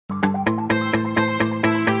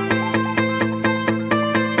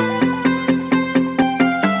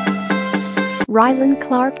Rylan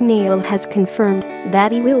Clark Neal has confirmed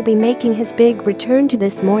that he will be making his big return to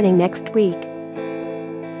This Morning next week.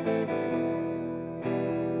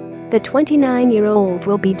 The 29-year-old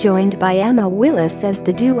will be joined by Emma Willis as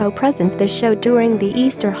the duo present the show during the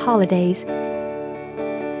Easter holidays.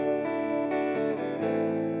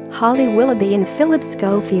 Holly Willoughby and Philip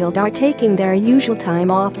Schofield are taking their usual time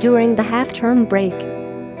off during the half-term break.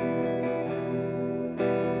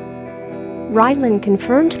 Rylan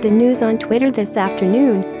confirmed the news on Twitter this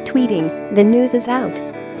afternoon, tweeting, "The news is out.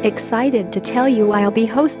 Excited to tell you I'll be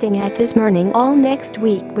hosting at This Morning all next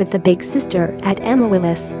week with the big sister at Emma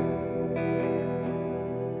Willis."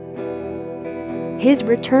 His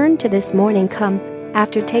return to This Morning comes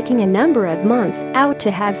after taking a number of months out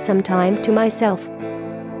to have some time to myself.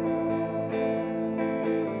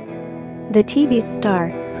 The TV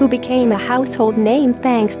star, who became a household name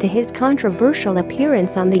thanks to his controversial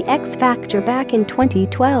appearance on The X Factor back in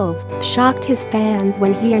 2012, shocked his fans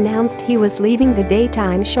when he announced he was leaving the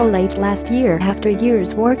daytime show late last year after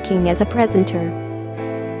years working as a presenter.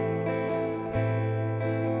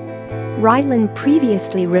 Rylan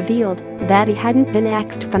previously revealed that he hadn't been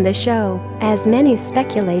axed from the show, as many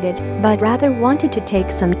speculated, but rather wanted to take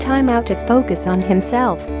some time out to focus on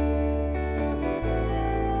himself.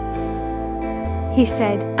 He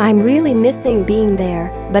said, "I'm really missing being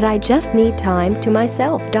there, but I just need time to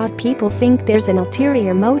myself." People think there's an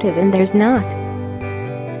ulterior motive and there's not.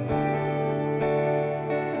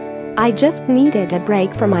 "I just needed a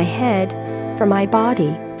break for my head, for my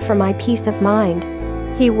body, for my peace of mind."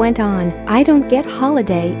 He went on, "I don't get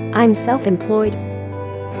holiday, I'm self-employed.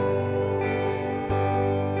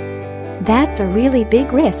 That's a really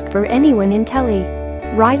big risk for anyone in telly."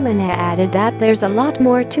 Rylan added that there's a lot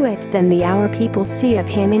more to it than the hour people see of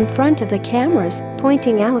him in front of the cameras,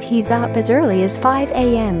 pointing out he's up as early as 5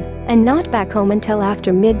 a.m. and not back home until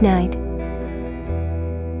after midnight.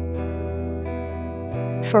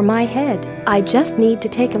 "For my head, I just need to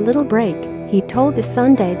take a little break," he told the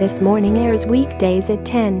Sunday This Morning airs weekdays at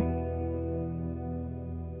 10.